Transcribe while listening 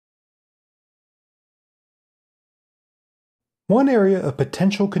One area of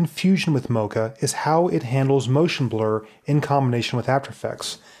potential confusion with Mocha is how it handles motion blur in combination with After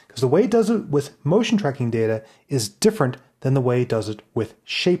Effects, because the way it does it with motion tracking data is different than the way it does it with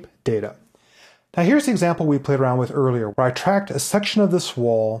shape data. Now here's the example we played around with earlier, where I tracked a section of this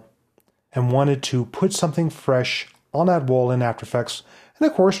wall and wanted to put something fresh on that wall in After Effects, and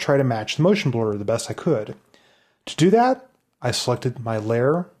of course try to match the motion blur the best I could. To do that, I selected my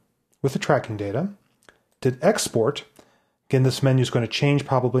layer with the tracking data, did export. Again, this menu is going to change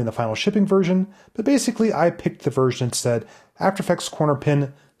probably in the final shipping version, but basically I picked the version that said After Effects corner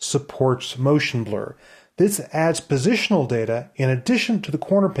pin supports motion blur. This adds positional data in addition to the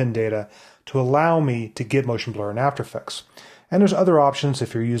corner pin data to allow me to get motion blur in After Effects. And there's other options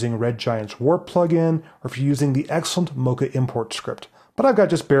if you're using Red Giant's Warp plugin or if you're using the excellent Mocha import script. But I've got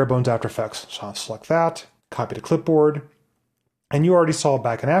just bare bones After Effects, so I'll select that, copy to clipboard, and you already saw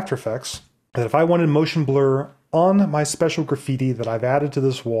back in After Effects that if I wanted motion blur on my special graffiti that I've added to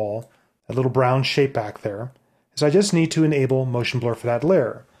this wall, that little brown shape back there, is I just need to enable motion blur for that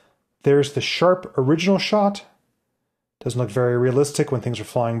layer. There's the sharp original shot. Doesn't look very realistic when things are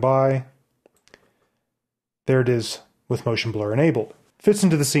flying by. There it is with motion blur enabled. Fits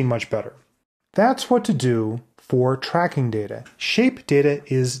into the scene much better. That's what to do for tracking data. Shape data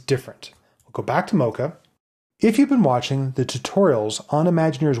is different. We'll go back to Mocha. If you've been watching the tutorials on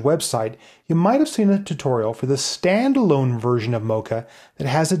Imagineer's website, you might have seen a tutorial for the standalone version of Mocha that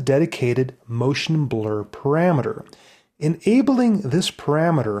has a dedicated motion blur parameter. Enabling this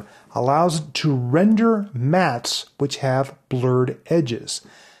parameter allows it to render mattes which have blurred edges.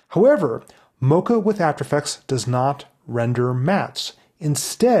 However, Mocha with After Effects does not render mattes.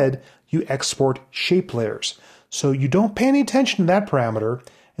 Instead, you export shape layers. So you don't pay any attention to that parameter.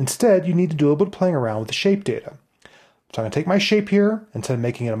 Instead, you need to do a little bit of playing around with the shape data. So I'm going to take my shape here, instead of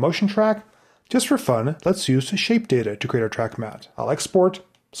making it a motion track, just for fun, let's use the shape data to create our track matte. I'll export,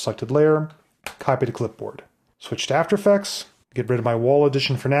 selected layer, copy to clipboard. Switch to After Effects, get rid of my wall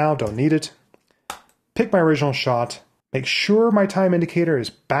addition for now, don't need it. Pick my original shot, make sure my time indicator is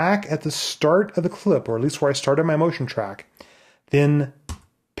back at the start of the clip, or at least where I started my motion track, then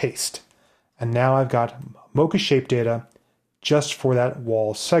paste. And now I've got Mocha shape data just for that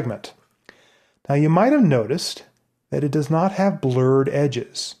wall segment. Now you might have noticed that it does not have blurred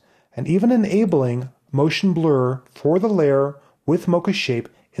edges, and even enabling motion blur for the layer with Mocha shape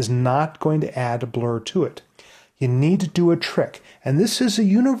is not going to add blur to it. You need to do a trick, and this is a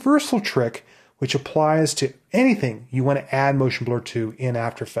universal trick which applies to anything you want to add motion blur to in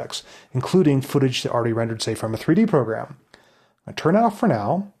After Effects, including footage that already rendered, say, from a 3D program. I'm going to turn it off for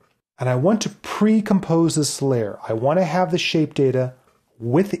now. And I want to pre-compose this layer. I want to have the shape data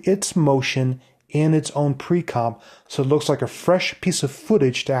with its motion in its own pre-comp so it looks like a fresh piece of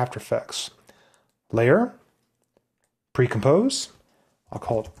footage to After Effects. Layer, pre-compose. I'll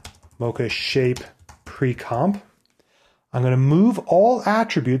call it Mocha shape pre-comp. I'm going to move all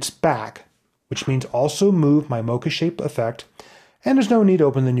attributes back, which means also move my Mocha shape effect. And there's no need to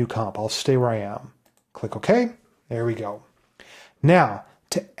open the new comp. I'll stay where I am. Click OK. There we go. Now,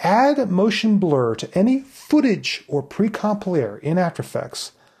 to add motion blur to any footage or pre-comp layer in After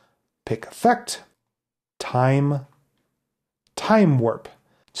Effects, pick Effect, Time Warp.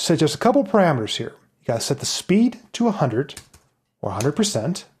 Set just a couple parameters here. You got to set the speed to 100 or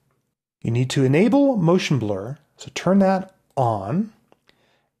 100%. You need to enable motion blur, so turn that on,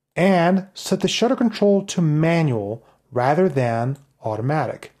 and set the shutter control to manual rather than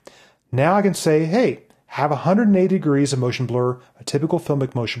automatic. Now I can say, hey, have 180 degrees of motion blur, a typical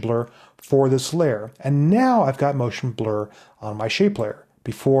filmic motion blur, for this layer. And now I've got motion blur on my shape layer.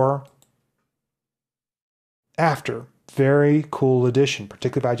 Before, after. Very cool addition,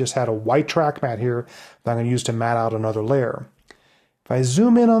 particularly if I just had a white track matte here that I'm going to use to matte out another layer. If I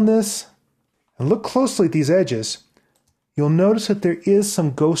zoom in on this and look closely at these edges, you'll notice that there is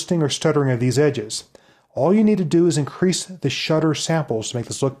some ghosting or stuttering of these edges. All you need to do is increase the shutter samples to make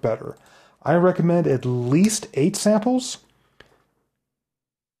this look better. I recommend at least 8 samples.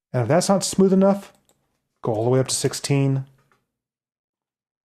 And if that's not smooth enough, go all the way up to 16.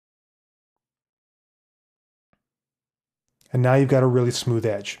 And now you've got a really smooth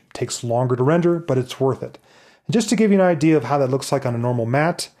edge. It takes longer to render, but it's worth it. And just to give you an idea of how that looks like on a normal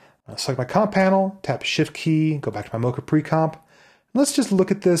matte, I'll select my comp panel, tap Shift key, go back to my Mocha pre-comp. Let's just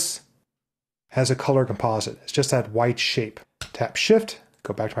look at this as a color composite. It's just that white shape. Tap Shift,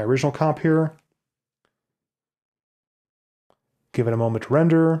 go back to my original comp here. Give it a moment to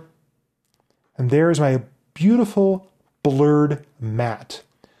render. And there's my beautiful blurred matte.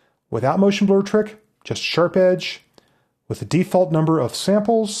 Without motion blur trick, just sharp edge with the default number of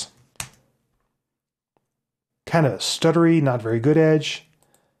samples. kind of stuttery, not very good edge,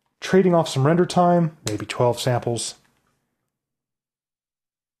 trading off some render time, maybe 12 samples.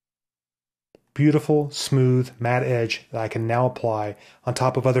 Beautiful, smooth, matte edge that I can now apply on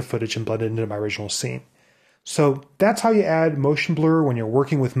top of other footage and blend it into my original scene. So that's how you add motion blur when you're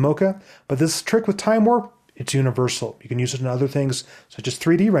working with Mocha, but this trick with time warp, it's universal. You can use it in other things such as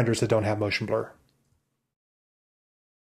 3D renders that don't have motion blur.